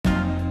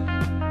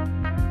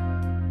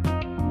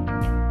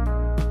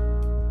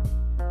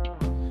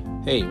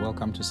Hey,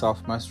 welcome to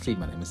Self Mastery.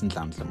 My name is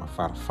Nhlanhla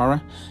Mafarafara,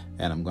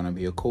 and I'm going to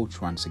be your coach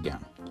once again.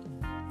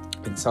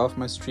 In Self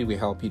Mastery, we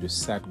help you to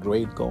set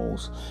great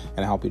goals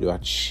and help you to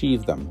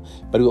achieve them.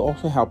 But we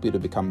also help you to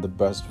become the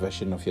best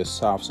version of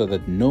yourself so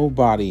that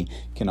nobody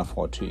can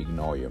afford to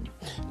ignore you.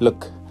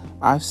 Look,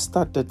 I've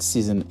started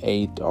season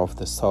 8 of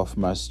the Self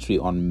Mastery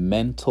on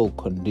mental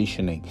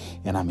conditioning,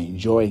 and I'm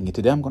enjoying it.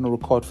 Today I'm going to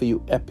record for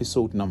you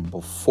episode number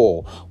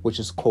 4, which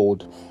is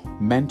called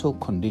Mental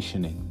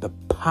Conditioning, the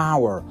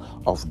Power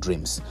of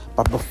Dreams.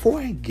 But before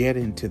I get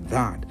into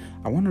that,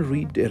 I want to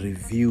read a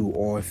review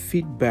or a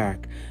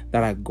feedback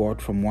that I got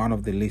from one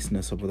of the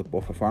listeners one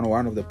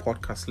of the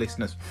podcast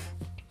listeners.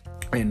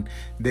 And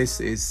this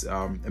is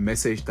a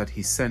message that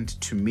he sent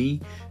to me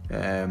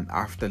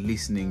after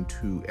listening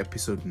to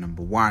episode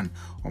number 1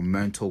 on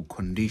mental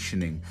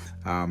conditioning.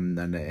 And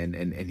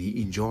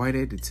he enjoyed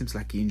it. It seems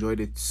like he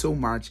enjoyed it so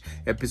much.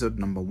 Episode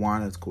number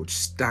 1 is called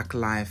Stuck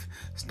Life,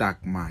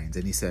 Stuck Minds.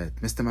 And he said,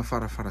 Mr.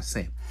 Mafarafara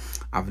say,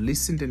 I've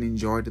listened and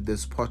enjoyed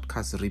this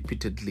podcast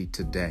repeatedly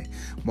today,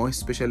 more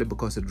especially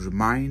because it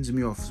reminds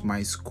me of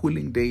my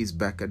schooling days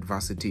back at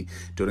varsity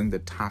during the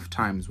tough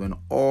times when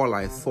all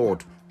I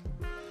thought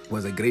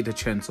was a greater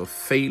chance of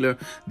failure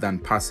than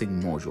passing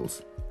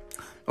modules.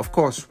 Of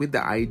course, with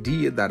the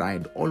idea that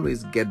I'd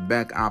always get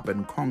back up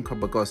and conquer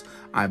because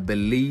I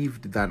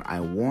believed that I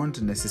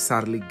won't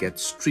necessarily get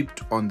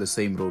stripped on the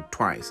same road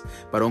twice,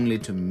 but only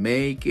to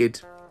make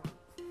it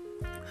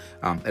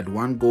at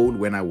one goal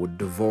when I would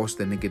divorce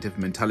the negative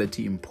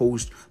mentality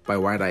imposed by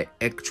what I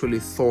actually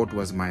thought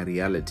was my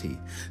reality.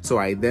 So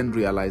I then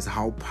realized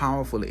how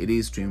powerful it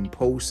is to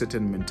impose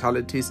certain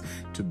mentalities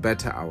to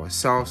better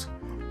ourselves,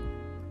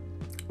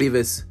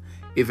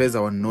 if as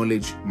our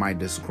knowledge might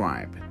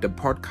describe. The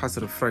podcast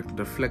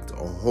reflects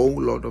a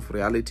whole lot of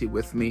reality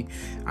with me.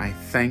 I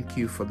thank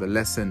you for the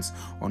lessons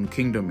on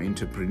kingdom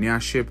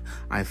entrepreneurship.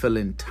 I feel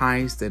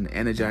enticed and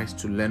energized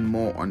to learn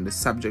more on the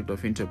subject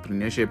of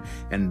entrepreneurship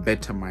and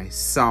better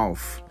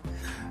myself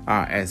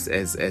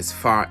as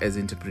far as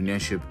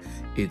entrepreneurship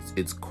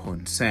it's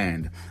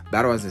concerned.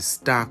 That was a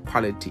star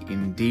quality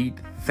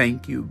indeed.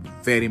 Thank you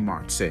very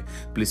much, sir.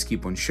 Please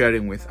keep on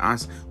sharing with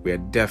us. We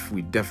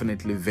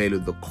definitely value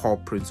the core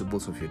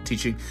principles of your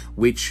teaching,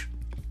 which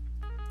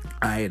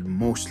I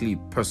mostly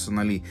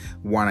personally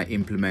want to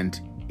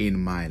implement in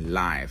my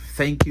life.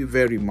 Thank you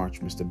very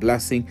much, Mr.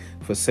 Blessing,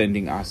 for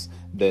sending us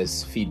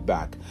this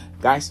feedback.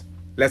 Guys,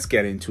 let's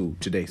get into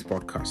today's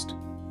podcast.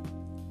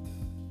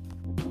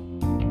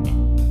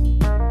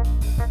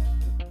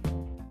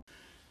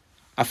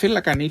 I feel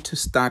like I need to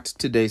start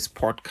today's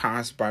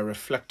podcast by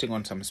reflecting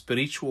on some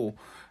spiritual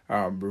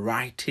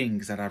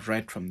writings that I've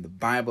read from the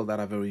Bible that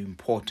are very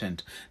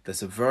important.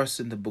 There's a verse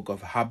in the book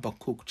of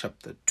Habakkuk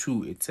chapter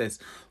 2. It says,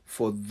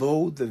 "For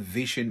though the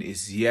vision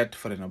is yet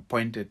for an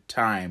appointed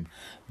time,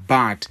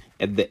 but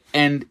at the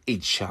end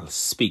it shall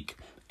speak,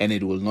 and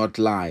it will not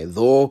lie.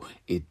 Though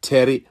it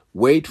tarry,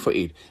 wait for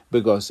it,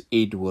 because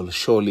it will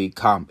surely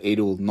come. It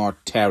will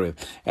not tarry."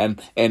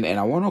 And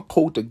I want to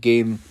quote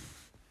again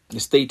a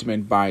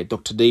statement by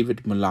Dr. David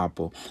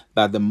Mulapo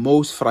that the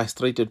most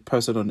frustrated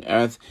person on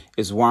earth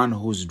is one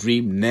whose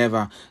dream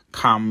never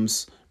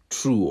comes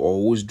true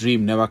or whose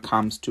dream never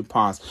comes to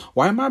pass.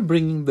 Why am I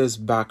bringing this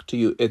back to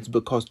you? It's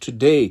because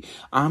today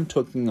I'm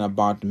talking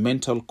about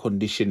mental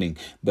conditioning,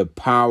 the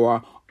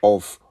power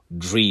of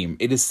dream.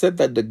 It is said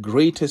that the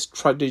greatest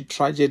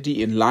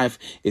tragedy in life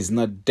is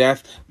not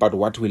death, but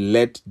what we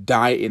let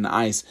die in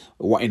us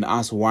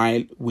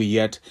while we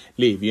yet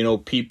live. You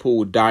know,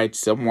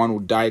 someone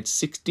who died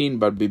 16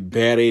 but be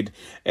buried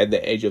at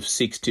the age of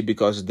 60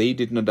 because they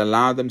did not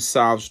allow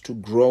themselves to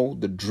grow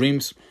the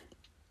dreams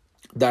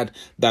that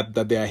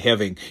they are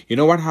having. You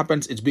know what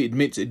happens?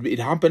 It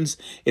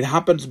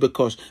happens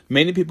because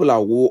many people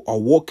are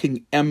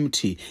walking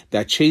empty.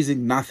 They're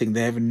chasing nothing.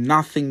 They have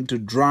nothing to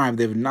drive.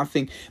 They have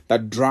nothing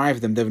that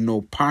drives them. They have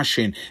no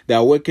passion. They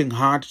are working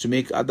hard to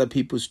make other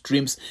people's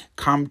dreams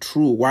come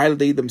true while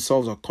they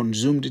themselves are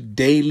consumed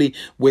daily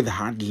with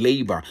hard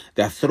labor.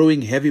 They're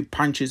throwing heavy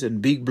punches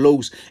and big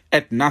blows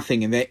at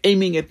nothing, and they're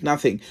aiming at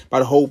nothing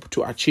but hope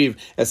to achieve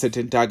a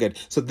certain target.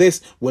 So this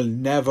will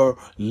never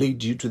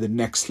lead you to the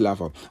next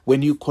level.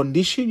 When you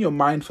condition your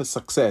mind for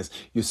success,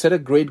 you set a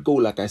great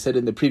goal, like I said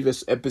in the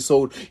previous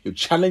episode, you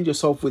challenge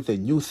yourself with a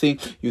new thing,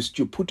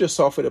 you put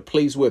yourself at a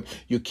place where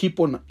you keep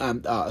on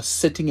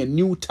setting a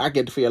new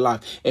target for your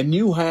life, a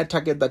new higher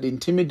target that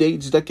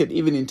can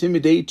even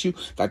intimidate you,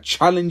 that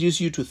challenges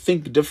you to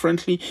think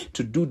differently,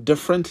 to do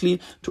differently,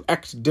 to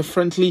act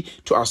differently,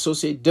 to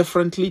associate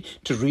differently,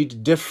 to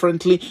read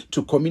differently,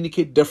 to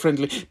communicate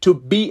differently, to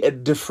be a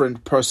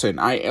different person.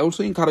 I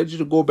also encourage you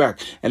to go back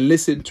and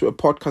listen to a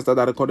podcast that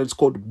I recorded. It's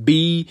called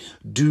Be,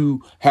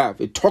 Do, Have.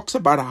 It talks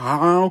about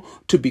how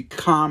to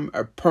become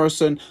a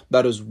person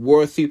that is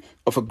worthy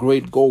of a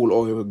great goal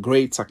or a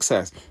great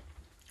success.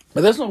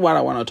 But that's not what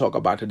I want to talk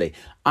about today.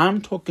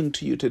 I'm talking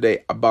to you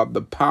today about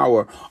the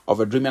power of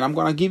a dream. And I'm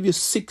going to give you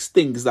 6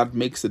 things that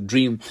makes a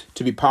dream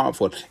to be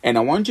powerful. And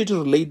I want you to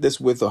relate this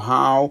with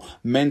how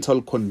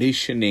mental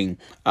conditioning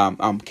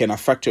can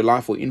affect your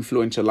life or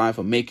influence your life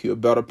or make you a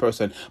better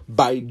person.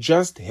 By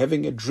just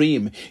having a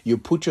dream, you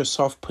put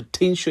yourself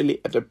potentially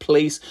at a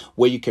place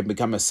where you can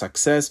become a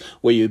success,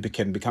 where you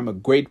can become a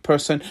great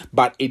person.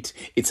 But it's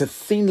a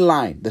thin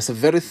line. There's a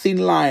very thin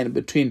line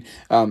between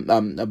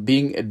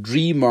being a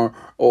dreamer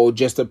or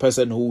just a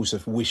person who's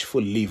a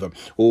wishful liver,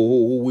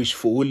 who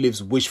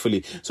lives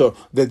wishfully. So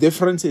the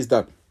difference is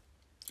that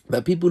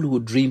the people who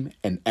dream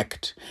and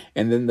act,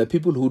 and then the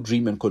people who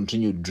dream and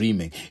continue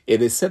dreaming.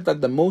 It is said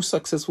that the most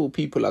successful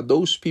people are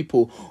those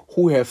people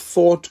who have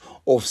thought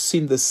or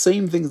seen the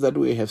same things that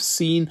we have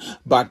seen,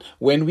 but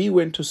when we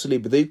went to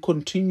sleep, they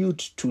continued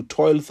to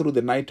toil through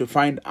the night to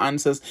find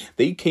answers.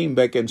 They came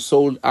back and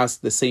sold us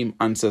the same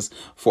answers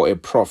for a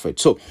profit.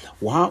 So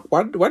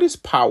what is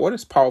power? What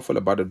is powerful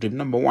about a dream?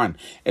 Number one,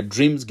 a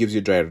dream gives you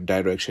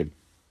direction.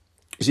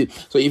 You see,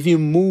 so if you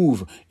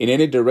move in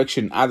any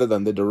direction other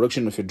than the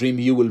direction of your dream,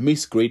 you will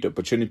miss great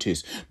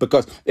opportunities.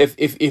 Because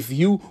if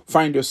you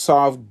find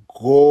yourself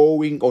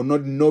going or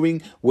not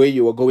knowing where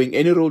you are going,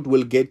 any road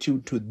will get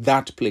you to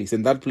that place,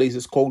 and that place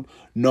is called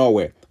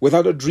nowhere.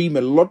 Without a dream,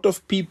 a lot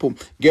of people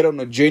get on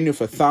a journey of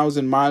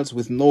 1,000 miles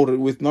with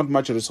not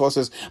much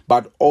resources,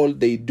 but all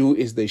they do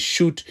is they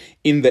shoot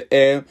in the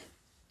air.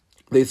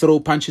 They throw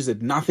punches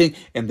at nothing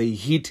and they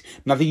hit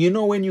nothing. You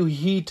know, when you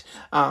hit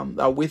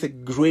with a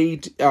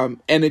great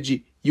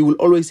energy, you will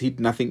always hit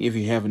nothing if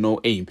you have no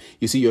aim.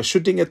 You see, you're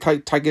shooting at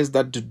targets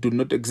that do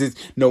not exist.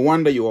 No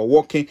wonder you are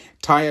walking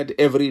tired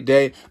every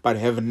day, but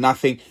have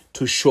nothing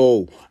to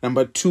show.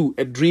 Number two,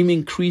 a dream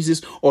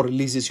increases or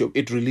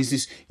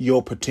releases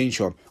your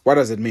potential. What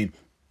does it mean?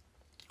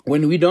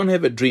 When we don't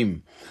have a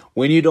dream,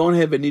 when you don't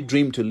have any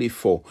dream to live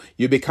for,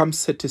 you become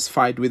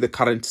satisfied with the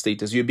current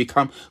status. You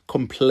become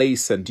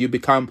complacent. You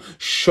become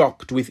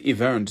shocked with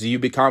events. You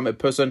become a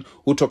person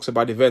who talks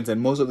about events, and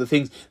most of the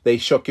things, they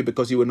shock you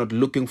because you were not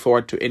looking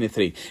forward to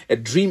anything. A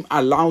dream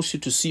allows you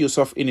to see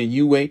yourself in a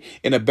new way,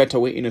 in a better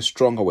way, in a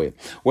stronger way.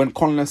 When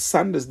Colonel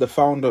Sanders, the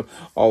founder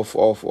of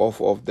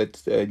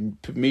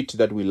that meat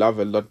that we love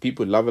a lot,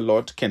 people love a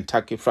lot,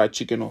 Kentucky Fried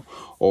Chicken,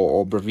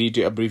 or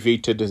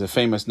abbreviated as a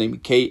famous name,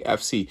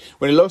 KFC.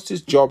 When he lost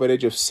his job at the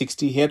age of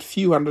 60, he had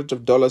few hundreds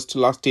of dollars to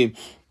last him,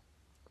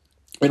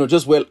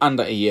 just well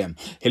under a year.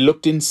 He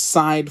looked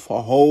inside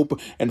for hope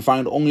and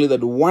found only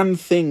that one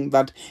thing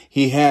that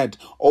he had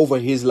over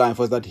his life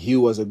was that he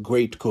was a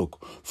great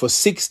cook. For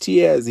 60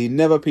 years, he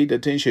never paid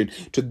attention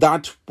to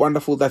that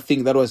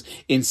thing that was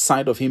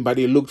inside of him, but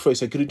he looked for a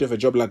security of a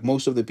job like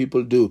most of the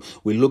people do.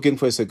 We're looking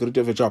for a security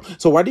of a job.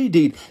 So what he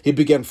did, he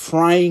began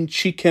frying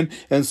chicken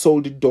and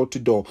sold it door to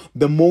door.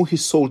 The more he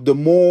sold, the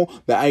more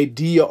the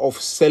idea of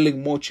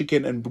selling more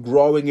chicken and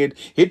growing it.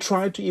 He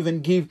tried to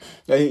even give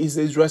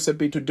his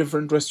recipe to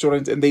different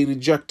restaurants, and they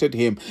rejected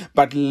him.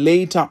 But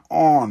later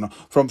on,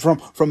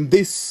 from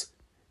this,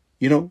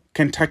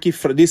 Kentucky,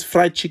 this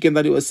fried chicken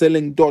that he was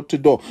selling door to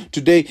door,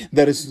 today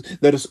there is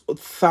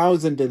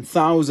thousands and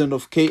thousands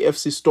of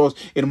KFC stores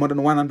in more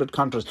than 100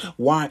 countries.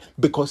 Why?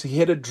 Because he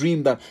had a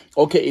dream that,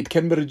 okay, it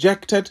can be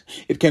rejected,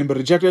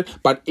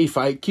 but if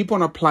I keep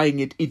on applying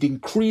it, it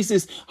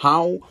increases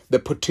how the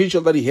potential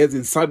that he has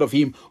inside of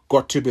him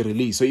got to be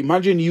released. So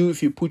imagine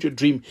if you put your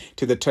dream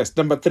to the test.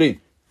 Number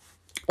 3,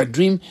 a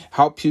dream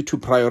helps you to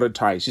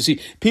prioritize. You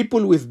see,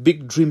 people with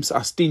big dreams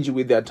are stingy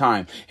with their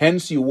time.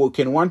 Hence, you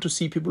can want to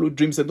see people with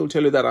dreams and they'll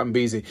tell you that I'm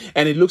busy.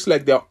 And it looks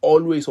like they're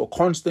always or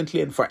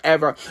constantly and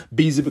forever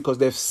busy because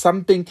they have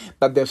something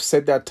that they've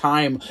set their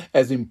time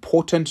as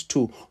important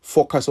to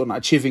focus on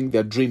achieving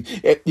their dream.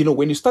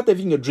 When you start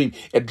having a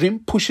dream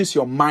pushes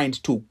your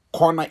mind to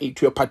corner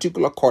into a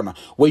particular corner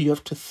where you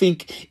have to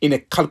think in a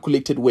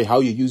calculated way how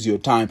you use your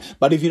time.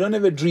 But if you don't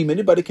have a dream,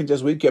 anybody can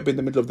just wake you up in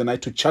the middle of the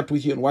night to chat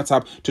with you on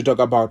WhatsApp to talk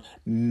about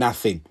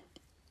nothing.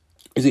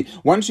 You see,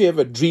 once you have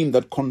a dream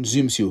that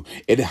consumes you,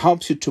 it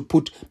helps you to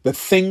put the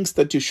things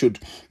that you should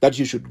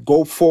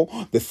go for,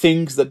 the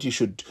things that you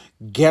should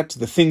get,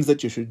 the things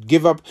that you should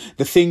give up,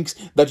 the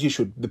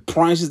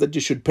prices that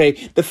you should pay,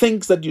 the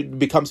things that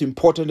becomes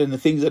important and the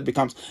things that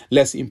becomes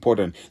less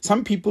important.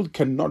 Some people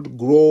cannot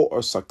grow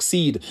or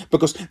succeed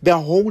because they're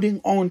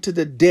holding on to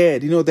the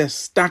dead. They're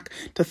stuck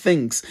to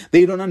things.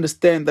 They don't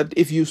understand that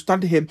if you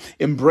start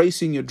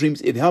embracing your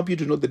dreams, it helps you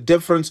to know the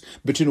difference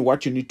between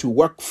what you need to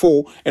work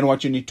for and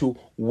what you need to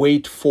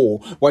wait for,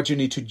 what you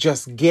need to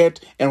just get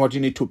and what you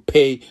need to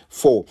pay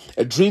for.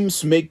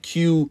 Dreams make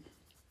you,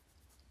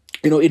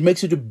 it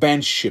makes you to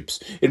bend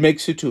ships. It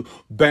makes you to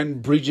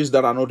bend bridges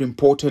that are not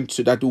important,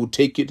 that will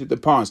take you to the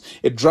past.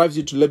 It drives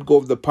you to let go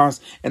of the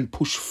past and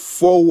push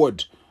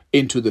forward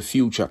into the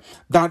future.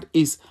 That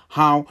is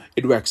how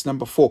it works.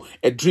 Number 4,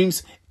 a dream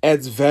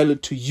adds value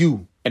to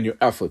you. and your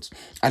efforts.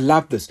 I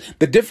love this.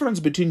 The difference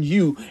between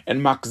you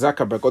and Mark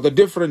Zuckerberg, or the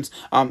difference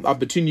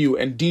between you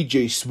and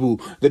DJ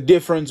Sbu, the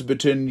difference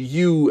between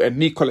you and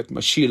Nicolette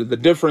Mashil, the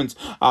difference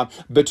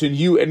between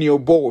you and your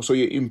boss or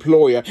your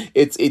employer,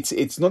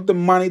 it's not the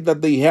money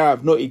that they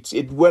have. No,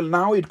 well,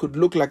 now it could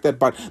look like that,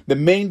 but the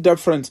main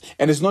difference,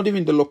 and it's not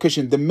even the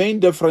location, the main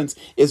difference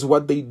is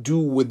what they do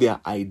with their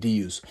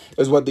ideas,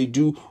 is what they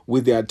do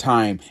with their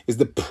time, is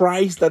the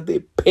price that they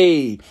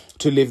pay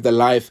to live the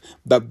life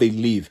that they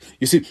live.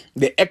 You see,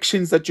 the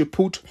actions that you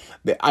put,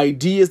 the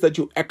ideas that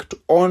you act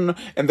on,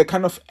 and the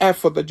kind of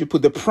effort that you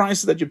put, the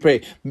price that you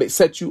pay, may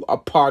set you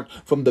apart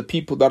from the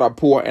people that are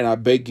poor and are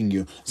begging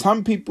you.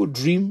 Some people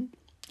dream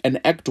and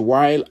act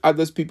while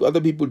other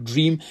people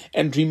dream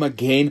and dream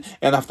again,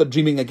 and after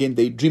dreaming again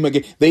they dream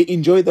again. They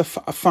enjoy the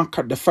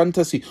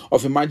fantasy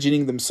of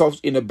imagining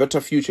themselves in a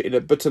better future, in a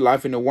better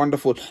life, in a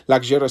wonderful,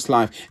 luxurious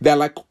life. They're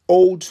like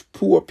old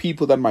poor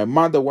people that my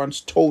mother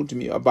once told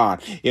me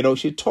about.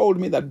 She told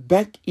me that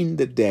back in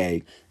the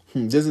day,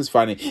 this is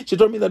funny, she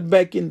told me that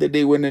back in the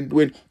day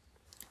when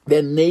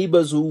their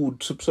neighbors who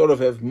would sort of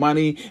have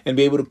money and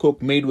be able to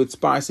cook made with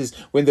spices,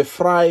 when they're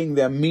frying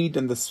their meat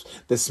and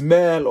the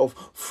smell of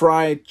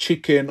fried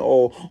chicken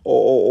or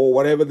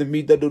whatever the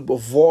meat that would be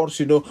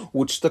wors,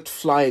 would start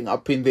flying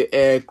up in the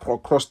air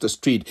across the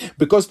street.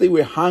 Because they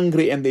were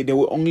hungry and they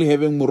were only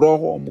having muroho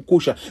or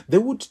mukusha, they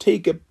would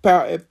take a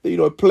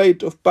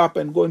plate of pap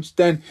and go and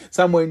stand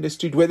somewhere in the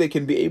street where they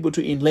can be able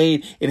to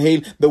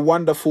inhale the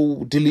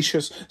wonderful,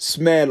 delicious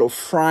smell of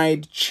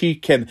fried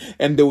chicken,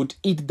 and they would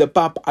eat the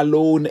pap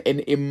alone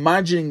and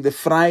imagining the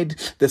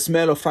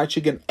smell of fried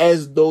chicken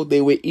as though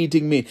they were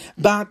eating meat.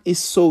 That is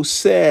so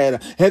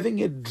sad.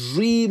 Having a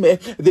dream,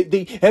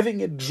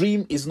 having a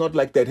dream is not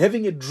like that.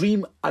 Having a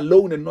dream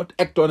alone and not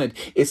act on it,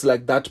 it's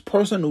like that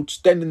person who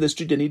stand in the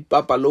street and eat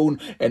pap alone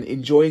and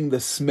enjoying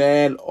the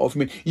smell of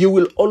meat. You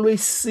will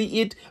always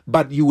see it,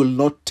 but you will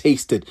not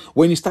taste it.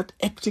 When you start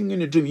acting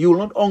in a dream, you will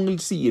not only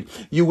see it,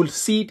 you will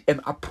see it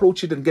and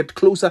approach it and get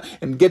closer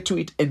and get to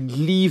it and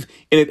live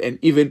in it and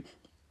even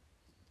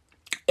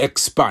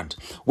expand.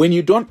 When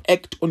you don't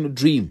act on a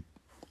dream,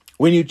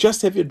 when you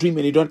just have your dream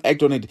and you don't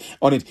act on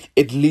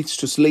it leads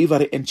to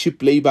slavery and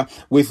cheap labor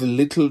with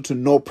little to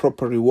no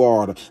proper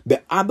reward.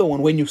 The other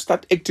one, when you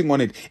start acting on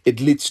it, it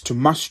leads to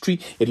mastery,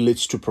 it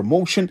leads to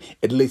promotion,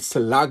 it leads to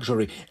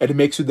luxury, it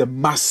makes you the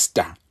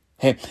master.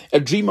 A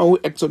dreamer who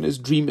acts on his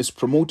dream is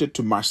promoted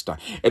to master.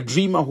 A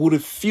dreamer who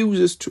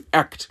refuses to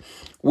act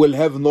will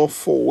have no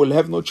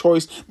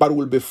choice, but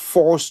will be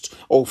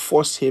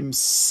force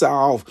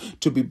himself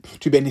to be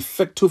an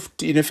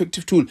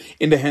effective tool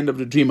in the hand of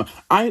the dreamer.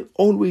 I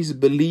always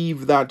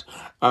believe that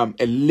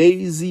a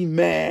lazy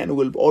man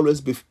will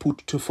always be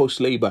put to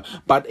forced labor,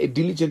 but a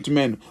diligent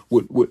man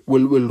will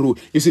rule.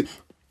 You see,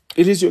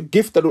 it is your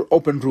gift that will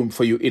open room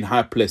for you in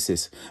high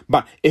places.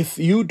 But if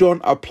you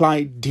don't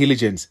apply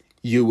diligence,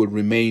 you will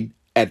remain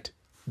at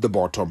the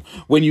bottom.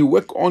 When you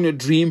work on your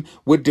dream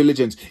with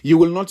diligence, you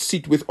will not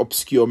sit with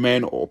obscure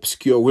men or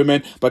obscure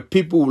women, but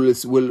people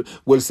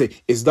will say,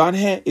 is that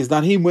her? Is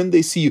that him? When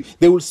they see you,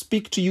 they will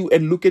speak to you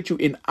and look at you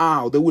in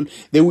awe.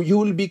 You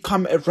will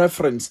become a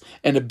reference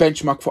and a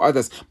benchmark for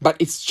others. But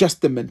it's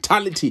just the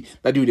mentality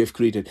that you would have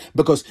created,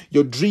 because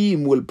your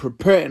dream will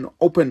prepare an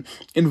open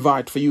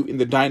invite for you in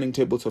the dining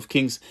tables of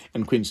kings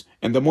and queens.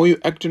 And the more you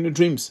act on your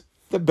dreams,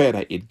 the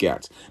better it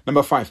gets.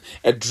 Number 5,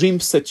 a dream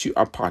sets you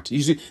apart.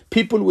 You see,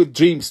 people with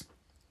dreams,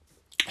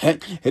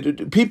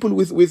 people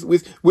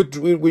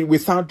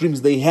without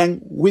dreams, they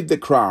hang with the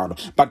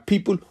crowd. But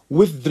people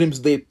with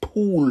dreams, they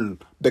pull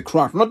the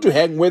crowd, not to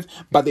hang with,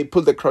 but they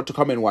pull the crowd to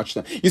come and watch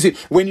them. You see,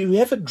 when you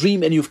have a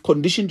dream and you've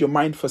conditioned your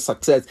mind for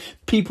success,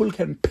 people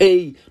can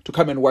pay to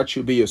come and watch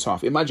you be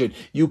yourself. Imagine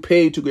you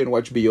pay to go and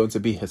watch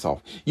Beyonce be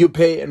herself. You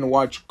pay and go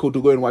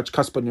and watch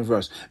Casper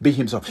Nyovest be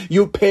himself.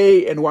 You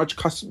pay and watch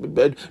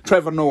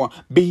Trevor Noah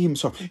be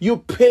himself. You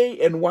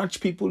pay and watch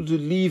people to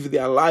live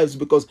their lives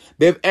because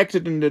they've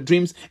acted in their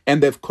dreams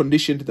and they've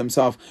conditioned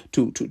themselves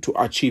to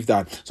achieve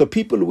that. So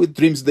people with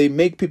dreams, they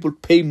make people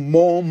pay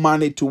more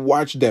money to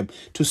watch them,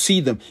 to see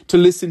them, to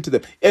listen to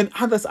them. And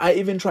others are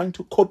even trying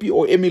to copy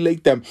or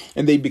emulate them,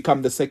 and they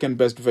become the second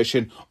best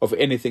version of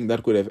anything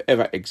that could have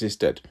ever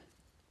existed.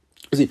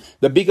 You see,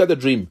 the bigger the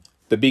dream,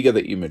 the bigger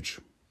the image.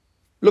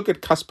 Look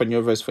at Casper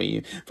Nyovest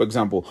for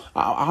example.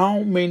 How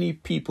many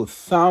people,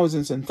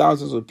 thousands and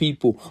thousands of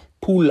people,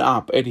 pull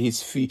up at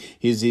his fill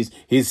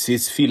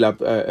up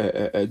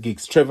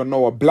gigs. Trevor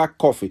Noah, Black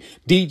Coffee,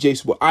 DJ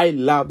Sbu. I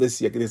love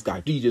this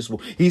guy, DJ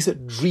Sbu. He's a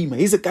dreamer.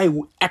 He's a guy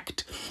who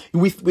acts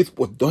with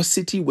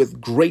audacity,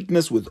 with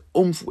greatness, with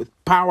oomph, with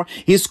power.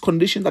 He's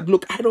conditioned that,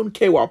 look, I don't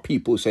care what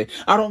people say.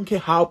 I don't care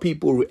how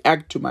people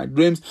react to my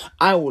dreams.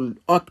 I will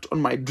act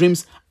on my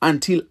dreams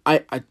until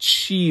I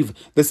achieve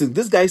this.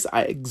 These guys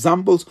are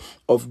examples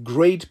of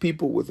great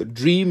people with a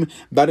dream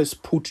that is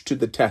put to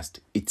the test.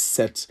 It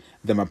sets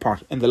them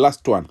apart. And the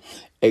last one,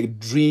 a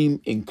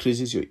dream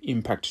increases your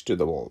impact to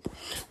the world.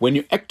 When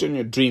you act on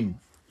your dream,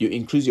 you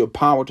increase your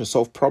power to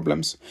solve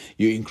problems,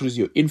 you increase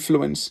your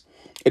influence,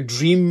 A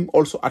dream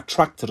also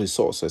attracts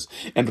resources,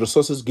 and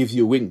resources give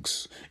you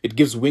wings. It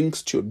gives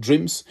wings to your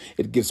dreams.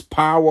 It gives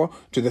power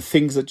to the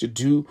things that you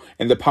do,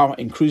 and the power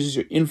increases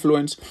your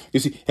influence. You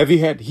see, have you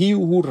heard, he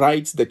who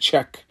writes the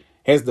check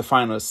has the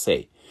final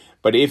say.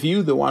 But if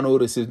you, the one who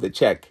receives the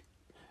check,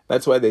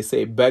 that's why they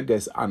say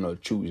beggars are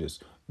not choosers.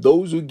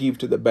 Those who give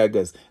to the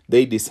beggars,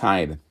 they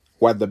decide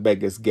what the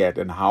beggars get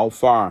and how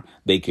far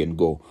they can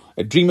go.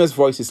 A dreamer's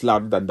voice is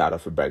louder than that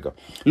of a beggar.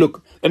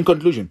 Look, in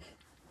conclusion,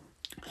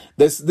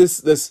 there's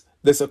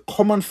a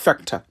common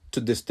factor to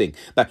this thing,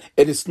 that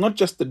it is not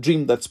just the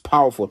dream that's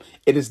powerful,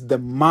 it is the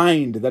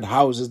mind that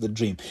houses the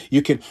dream.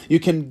 You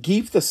can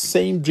give the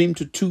same dream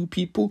to two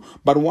people,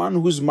 but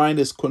one whose mind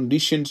is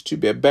conditioned to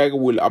be a beggar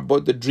will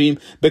abort the dream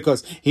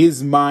because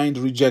his mind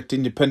rejects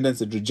independence,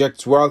 it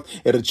rejects wealth,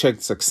 it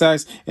rejects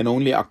success, and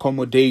only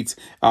accommodates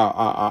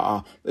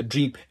a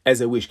dream as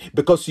a wish,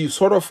 because you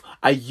sort of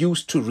are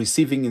used to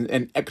receiving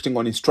and acting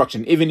on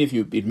instruction, even if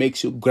it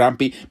makes you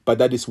grumpy, but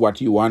that is what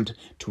you want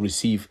to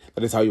receive.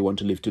 That is how you want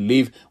to live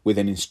with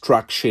an instruction,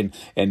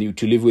 and you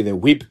to live with a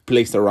whip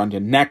placed around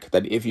your neck,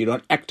 that if you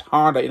don't act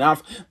harder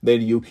enough,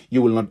 then you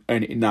will not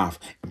earn enough.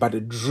 But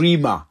a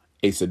dreamer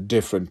is a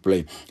different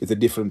play. It's a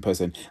different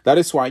person. That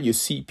is why you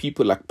see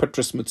people like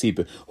Petrus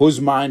Motsepe, whose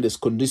mind is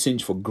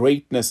conditioned for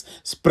greatness,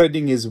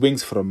 spreading his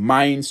wings from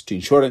mines to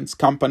insurance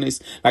companies,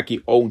 like he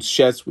owns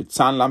shares with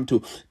Sanlam,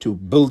 to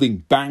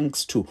building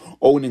banks, to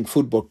owning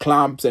football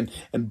clubs and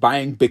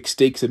buying big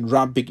stakes in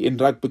rugby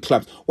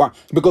clubs. Why?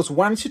 Because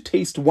once you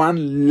taste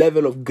one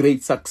level of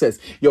great success,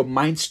 your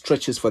mind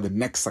stretches for the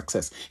next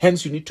success.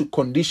 Hence, you need to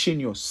condition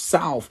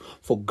yourself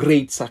for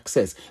great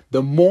success.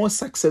 The more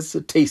success you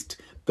taste,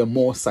 the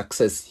more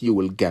success you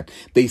will get.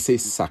 They say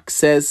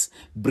success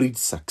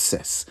breeds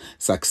success.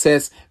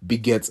 Success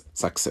begets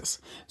success.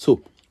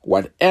 So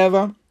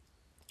whatever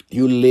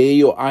you lay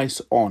your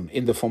eyes on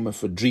in the form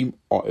of a dream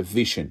or a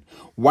vision,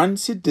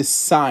 once you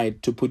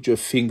decide to put your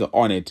finger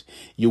on it,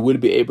 you will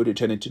be able to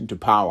turn it into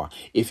power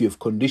if you've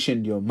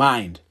conditioned your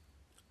mind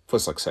for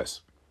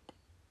success.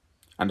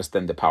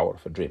 Understand the power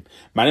of a dream.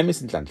 My name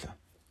is Nhlanhla,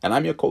 and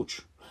I'm your coach.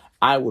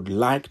 I would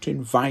like to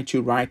invite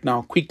you right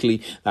now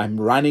quickly. I'm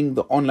running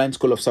the online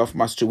school of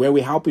self-mastery, where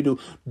we help you to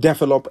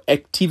develop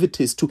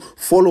activities to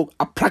follow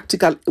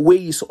practical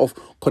ways of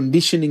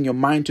conditioning your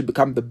mind to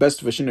become the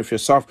best version of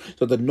yourself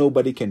so that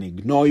nobody can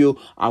ignore you.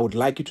 I would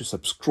like you to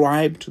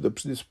subscribe to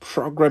this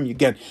program. You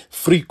get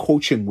free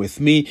coaching with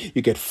me.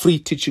 You get free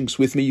teachings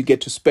with me. You get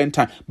to spend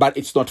time, but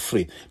it's not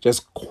free.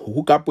 Just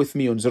hook up with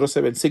me on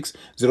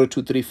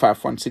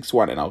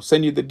 076-023-5161 and I'll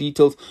send you the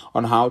details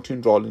on how to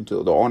enroll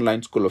into the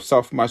online school of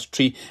self-mastery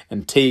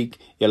and take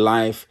your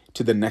life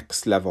to the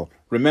next level.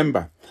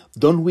 Remember,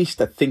 don't wish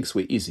that things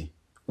were easy.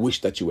 Wish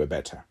that you were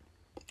better.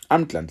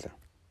 I'm Nhlanhla,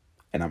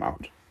 and I'm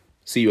out.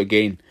 See you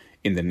again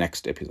in the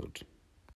next episode.